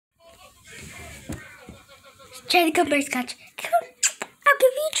Try to come, Butterscotch. Come on. I'll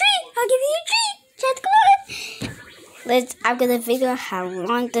give you a treat. I'll give you a treat. Try to come on. I'm gonna figure out how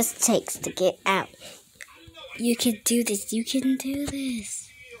long this takes to get out. You can do this. You can do this.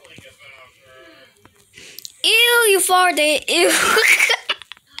 Ew, you farted. Ew.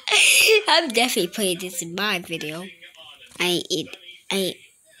 I'm definitely putting this in my video. I ain't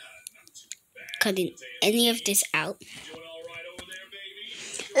cutting any of this out.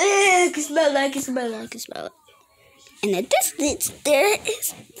 I can smell it. I can smell it. I can smell it. In the distance, there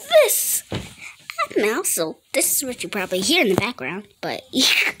is this. And also, this is what you probably hear in the background, but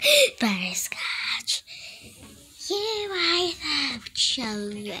Butterscotch, you are the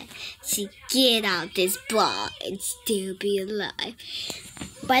chosen to get out this ball and still be alive.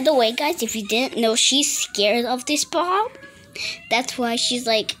 By the way, guys, if you didn't know, she's scared of this ball. That's why she's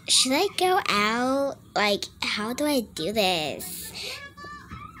like, should I go out? Like, how do I do this?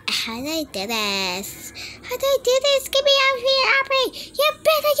 How do I do this? How do I do this? Get me out here, Aubrey! You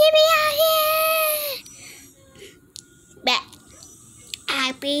better get me out here! But,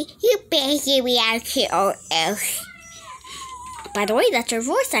 Aubrey, you better get me out here or else. By the way, that's her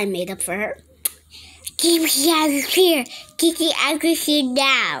voice I made up for her. Get me out of here! Get me out of here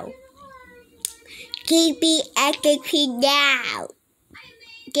now! Get me out of here now!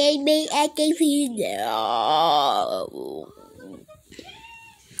 Get me out of here now!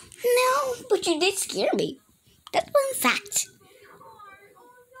 No, but you did scare me. That's one fact.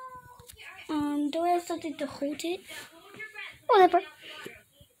 Do I have something to hold it? Whatever.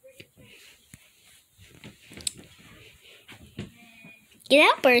 Get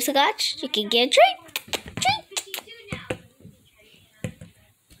out, Butterscotch. You can get a treat.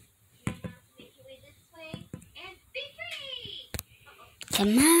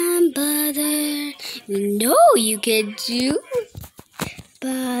 Come on, Butter. You know you can do.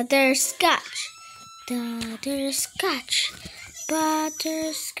 Butterscotch. Butterscotch.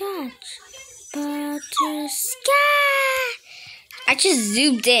 Butterscotch. Butterscotch. I just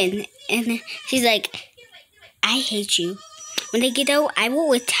zoomed in and she's like, I hate you. When I get out, I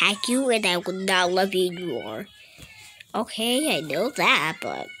will attack you and I will not love you anymore. Okay, I know that,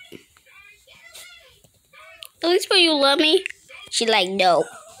 but at least when you love me, she's like, no,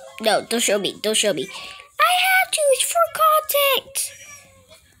 don't show me, don't show me. I have to, it's for contact.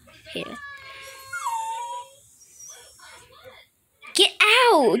 Here. Get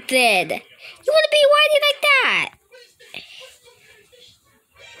out, then. You want to be whiny like that?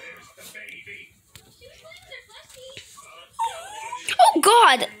 Oh,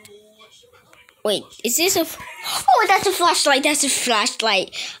 God. Wait, is this a... Oh, that's a flashlight. That's a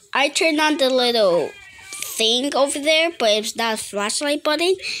flashlight. I turned on the little thing over there, but it's not a flashlight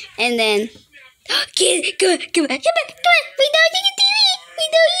button. And then... Come on. We know you can do it. We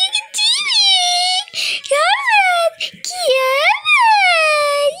know you can do it. Come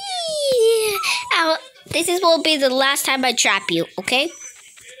on. This will be the last time I trap you, okay?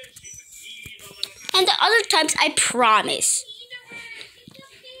 And the other times, I promise.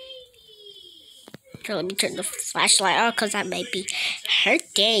 So let me turn the flashlight on because that might be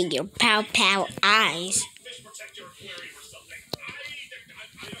hurting your pow eyes.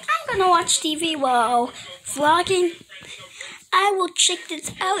 I'm gonna watch TV while vlogging. I will check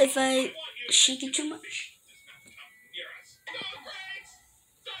this out if I shake it too much.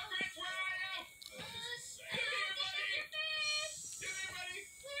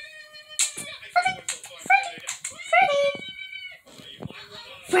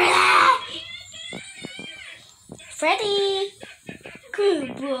 Freddy!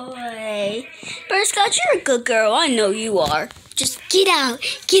 Good boy. Butterscotch, you're a good girl. I know you are. Just get out.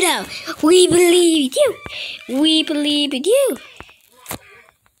 Get out. We believe in you. We believe in you.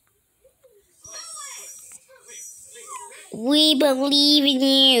 We believe in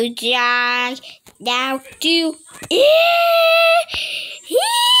you, Jack. Now do it.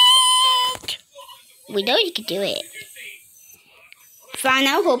 We know you can do it. Fine,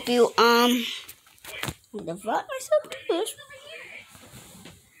 I'll help you. I'm gonna fuck myself with this.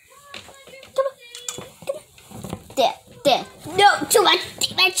 There. No, too much.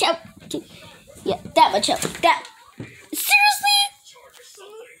 Too much help. Yeah, that much help. That. Seriously?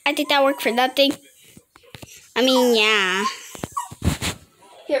 I think that worked for nothing. I mean, yeah.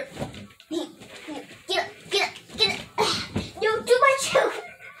 Here. Get it. No, too much help.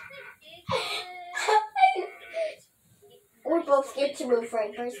 We're both scared to move,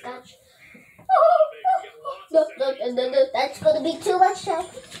 right, Butterscotch? No, that's gonna be too much help.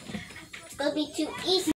 It's gonna be too easy.